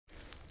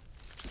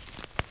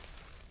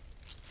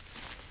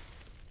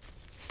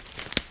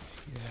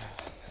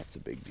It's a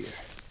big deer.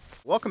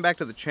 Welcome back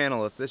to the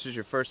channel. If this is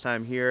your first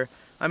time here,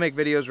 I make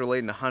videos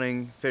relating to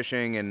hunting,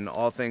 fishing, and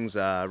all things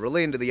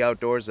relating to the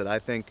outdoors that I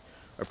think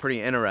are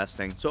pretty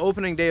interesting. So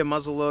opening day of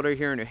Muzzleloader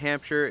here in New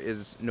Hampshire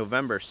is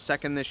November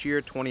 2nd this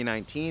year,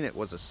 2019. It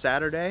was a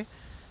Saturday.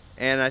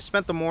 And I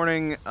spent the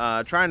morning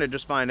trying to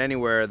just find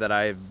anywhere that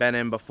I've been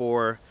in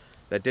before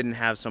that didn't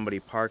have somebody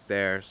parked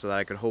there so that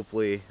I could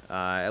hopefully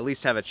at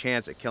least have a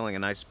chance at killing a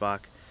nice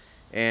buck.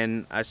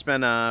 And I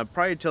spent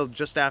probably till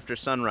just after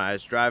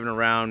sunrise driving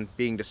around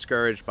being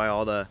discouraged by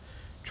all the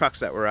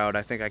trucks that were out.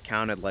 I think I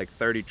counted like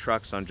 30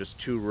 trucks on just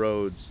 2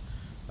 roads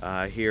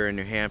here in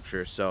New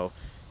Hampshire. So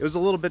it was a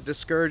little bit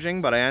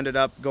discouraging, but I ended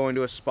up going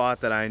to a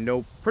spot that I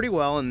know pretty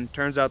well, and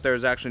turns out there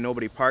was actually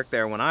nobody parked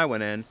there when I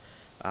went in,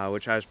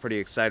 which I was pretty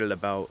excited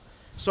about.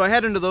 So I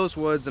head into those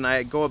woods and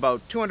I go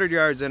about 200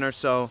 yards in or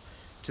so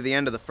to the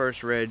end of the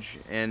first ridge,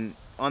 and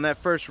on that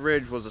first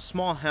ridge was a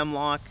small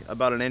hemlock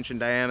about 1 inch in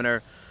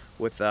diameter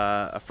with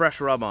a fresh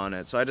rub on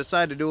it. So I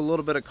decided to do a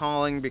little bit of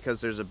calling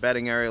because there's a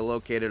bedding area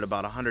located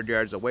about 100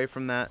 yards away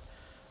from that,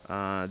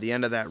 the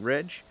end of that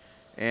ridge.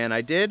 And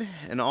I did,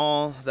 and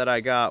all that I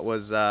got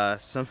was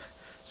some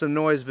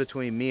noise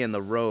between me and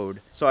the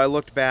road. So I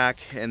looked back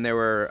and there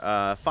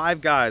were 5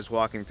 guys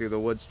walking through the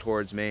woods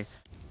towards me.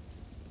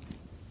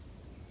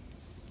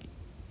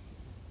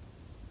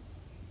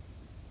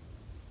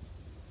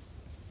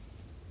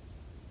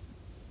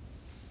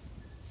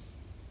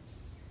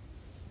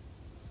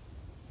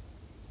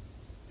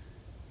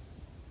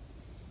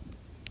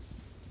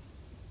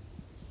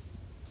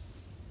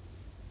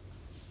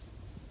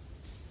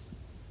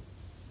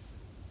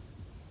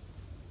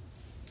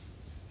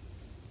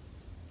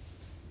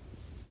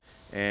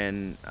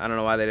 And I don't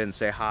know why they didn't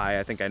say hi.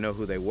 I think I know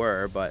who they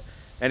were, but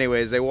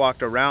anyways, they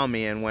walked around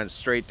me and went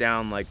straight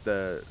down like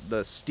the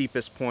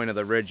steepest point of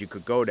the ridge you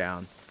could go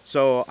down.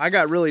 So I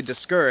got really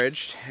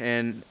discouraged,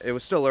 and it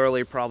was still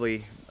early,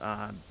 probably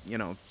you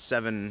know,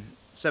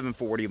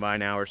 7:40 by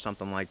now or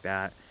something like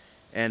that.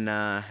 And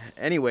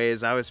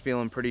anyways, I was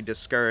feeling pretty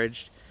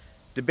discouraged,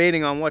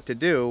 debating on what to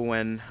do,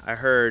 when I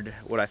heard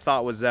what I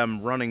thought was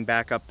them running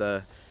back up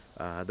the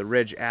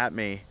ridge at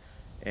me.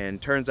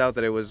 And turns out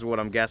that it was what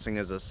I'm guessing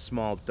is a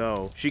small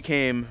doe. She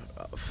came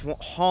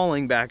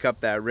hauling back up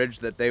that ridge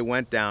that they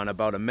went down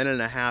about 1.5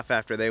 minutes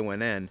after they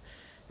went in.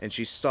 And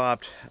she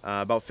stopped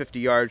about 50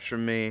 yards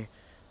from me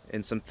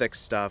in some thick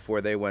stuff where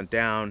they went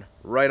down,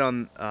 right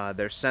on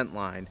their scent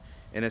line.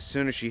 And as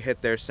soon as she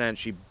hit their scent,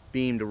 she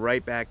beamed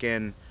right back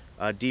in,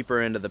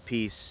 deeper into the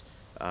piece,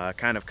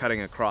 kind of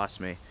cutting across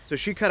me. So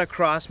she cut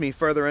across me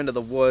further into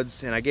the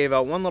woods, and I gave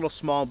out one little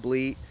small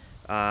bleat.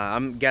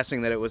 I'm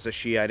guessing that it was a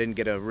she. I didn't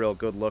get a real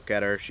good look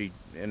at her. She,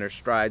 in her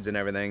strides and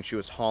everything, she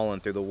was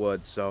hauling through the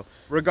woods. So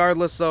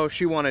regardless though,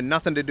 she wanted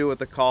nothing to do with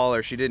the call,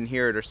 or she didn't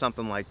hear it or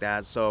something like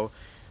that. So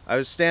I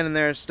was standing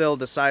there still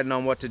deciding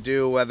on what to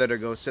do, whether to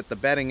go sit the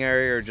bedding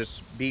area or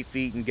just beat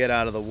feet and get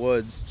out of the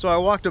woods. So I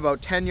walked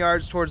about 10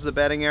 yards towards the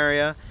bedding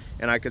area,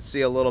 and I could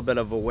see a little bit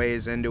of a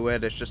ways into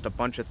it. It's just a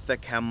bunch of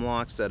thick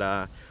hemlocks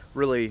that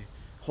really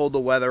hold the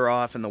weather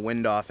off and the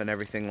wind off and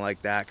everything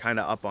like that, kind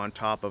of up on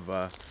top of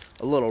a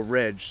little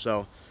ridge.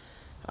 So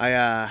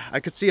I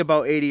could see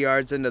about 80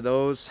 yards into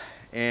those,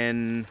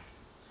 and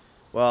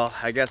well,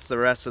 I guess the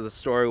rest of the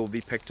story will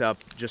be picked up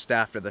just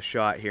after the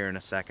shot here in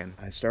a second.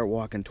 I start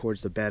walking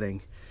towards the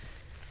bedding,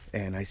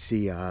 and I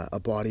see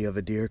a body of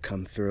a deer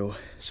come through.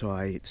 So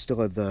I still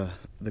have the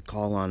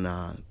call on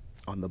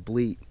the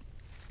bleat,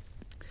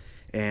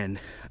 and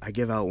I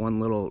give out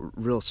one little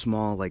real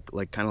small, like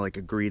kind of like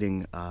a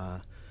greeting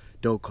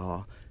doe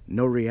call.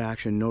 No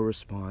reaction, no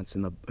response,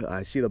 and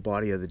I see the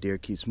body of the deer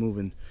keeps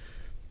moving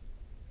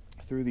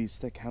through these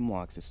thick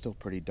hemlocks. It's still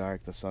pretty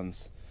dark. The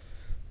sun's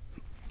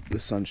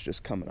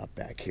just coming up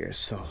back here,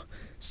 so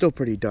still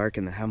pretty dark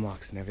in the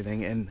hemlocks and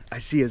everything. And I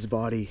see his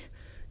body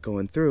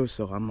going through,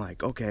 so I'm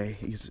like, okay,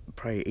 he's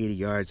probably 80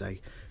 yards. I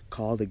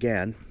called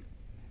again,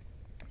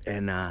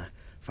 and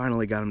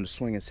finally got him to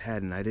swing his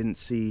head, and I didn't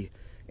see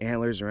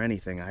antlers or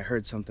anything. I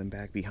heard something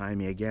back behind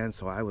me again,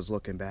 so I was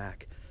looking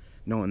back,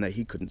 knowing that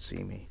he couldn't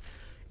see me,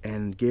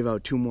 and gave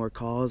out 2 more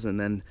calls, and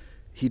then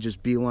he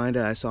just beelined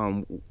it. I saw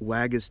him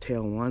wag his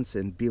tail once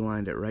and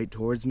beelined it right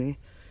towards me,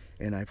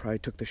 and I probably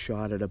took the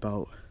shot at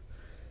about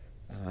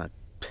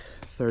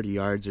 30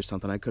 yards or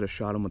something. I could have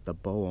shot him with the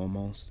bow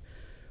almost,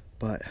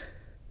 but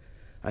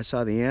I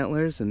saw the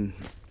antlers, and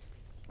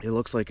it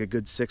looks like a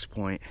good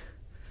 6-point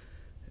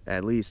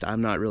at least.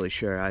 I'm not really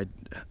sure. I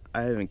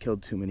haven't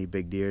killed too many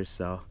big deer,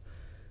 so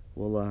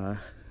we'll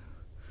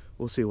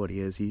see what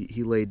he is.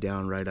 He laid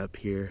down right up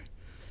here,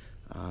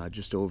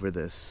 just over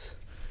this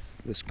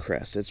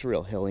crest. It's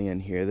real hilly in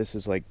here. This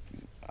is like,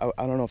 I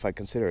don't know if I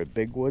consider it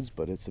big woods,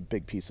 but it's a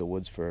big piece of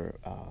woods for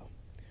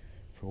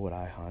what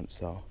I hunt.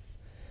 So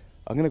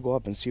I'm gonna go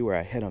up and see where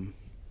I hit him,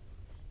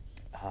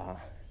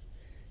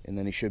 and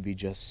then he should be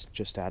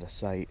just out of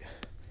sight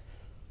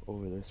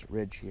over this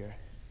ridge here.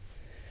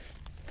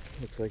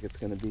 Looks like it's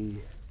gonna be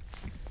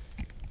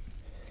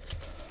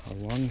a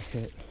long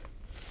hit.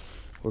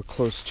 We're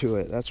close to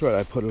it. That's what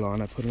I put it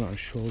on. I put it on his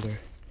shoulder.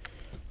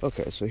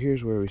 Okay, so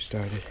here's where we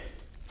started.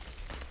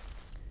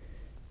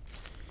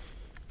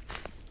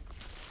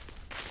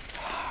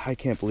 I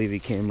can't believe he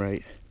came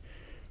right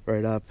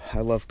up. I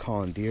love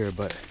calling deer,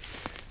 but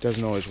it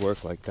doesn't always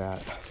work like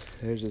that.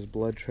 There's his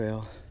blood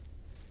trail.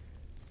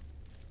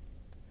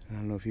 I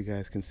don't know if you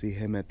guys can see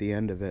him at the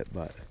end of it,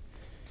 but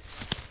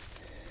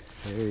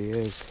there he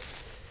is.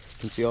 You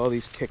can see all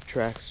these kick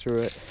tracks through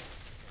it.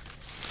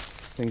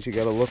 Things you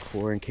gotta look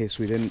for in case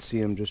we didn't see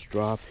him just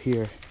drop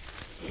here.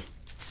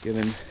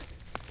 Given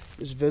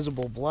there's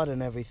visible blood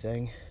and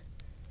everything,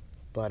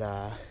 but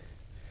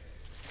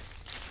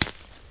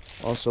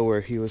also where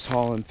he was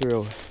hauling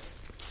through,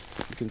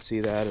 you can see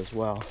that as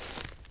well.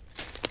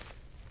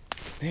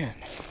 Man,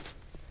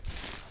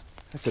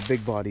 that's a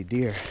big body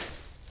deer.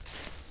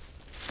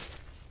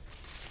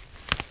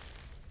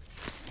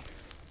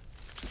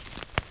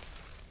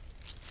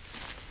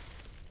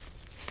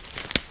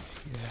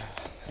 Yeah,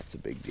 that's a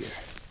big deer.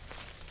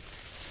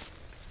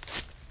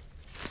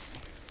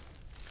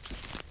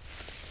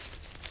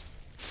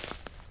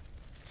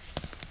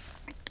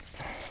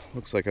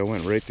 Looks like I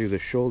went right through the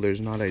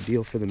shoulders, not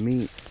ideal for the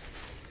meat.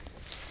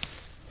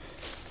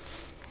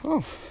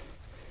 Oh,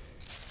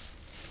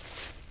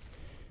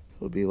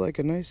 it'll be like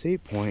a nice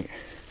 8-point.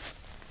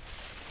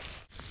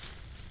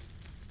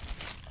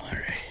 All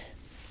right,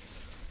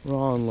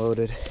 raw and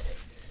loaded.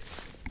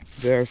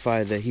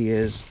 Verified that he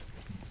is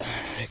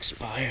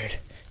expired.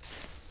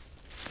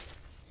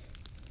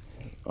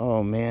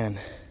 Oh man,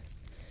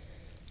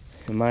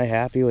 am I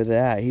happy with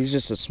that? He's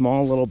just a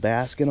small little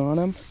basket on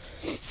him.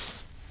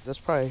 That's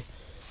probably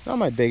not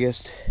my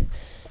biggest,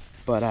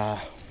 but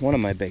one of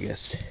my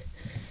biggest.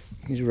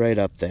 He's right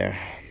up there.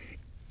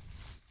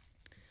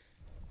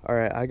 All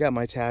right, I got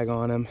my tag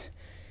on him,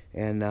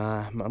 and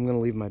I'm gonna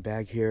leave my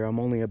bag here. I'm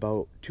only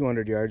about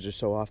 200 yards or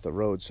so off the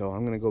road, so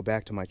I'm gonna go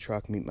back to my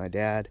truck, meet my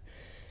dad,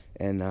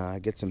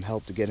 and get some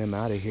help to get him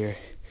out of here.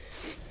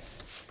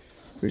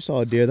 Pretty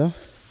solid deer, though.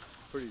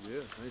 Pretty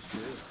good, nice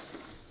deer.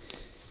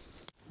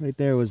 Right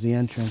there was the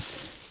entrance.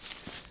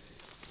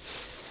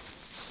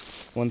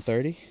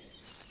 130?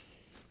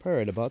 Probably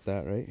right about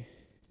that, right?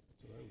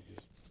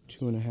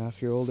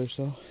 2.5-year-old or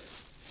so.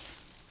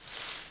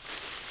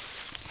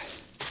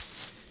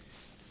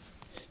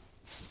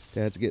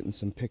 Dad's getting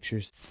some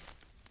pictures.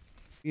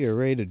 We are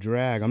ready to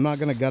drag. I'm not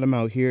gonna gut him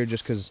out here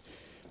just because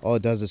all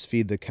it does is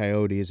feed the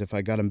coyotes. If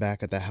I gut him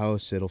back at the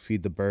house, it'll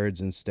feed the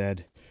birds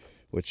instead,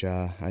 which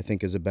I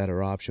think is a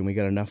better option. We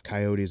got enough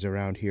coyotes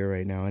around here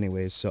right now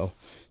anyways, so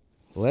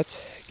let's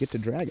get to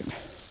dragging.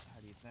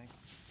 How do you think?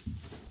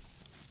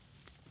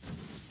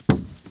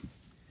 You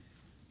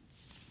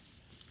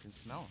can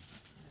smell them.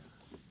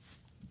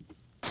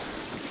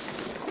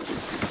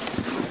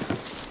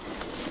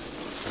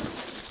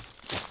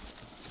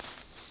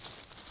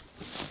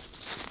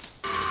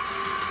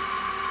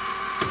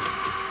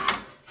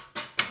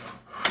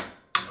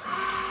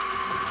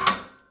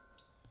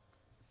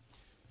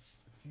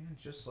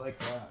 Just like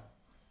that,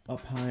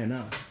 up high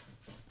enough.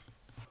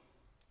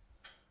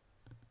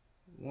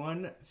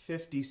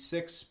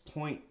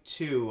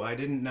 156.2. I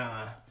didn't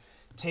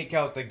take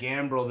out the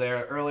gambrel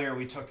there. Earlier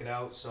we took it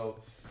out, so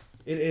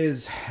it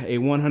is a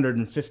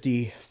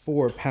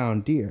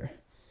 154-pound deer,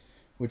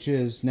 which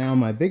is now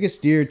my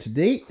biggest deer to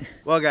date.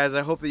 Well guys,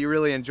 I hope that you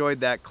really enjoyed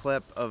that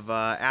clip of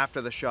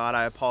after the shot.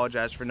 I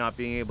apologize for not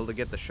being able to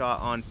get the shot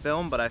on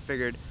film, but I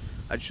figured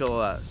I'd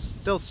still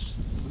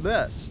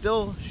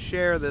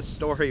share this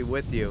story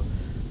with you,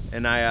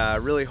 and I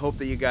really hope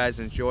that you guys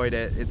enjoyed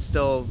it. It's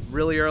still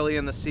really early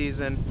in the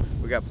season.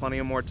 We got plenty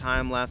of more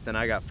time left, and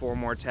I got 4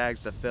 more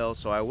tags to fill,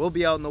 so I will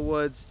be out in the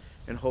woods,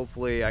 and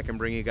hopefully I can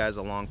bring you guys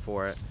along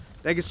for it.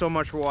 Thank you so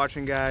much for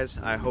watching, guys.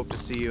 I hope to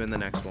see you in the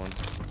next one.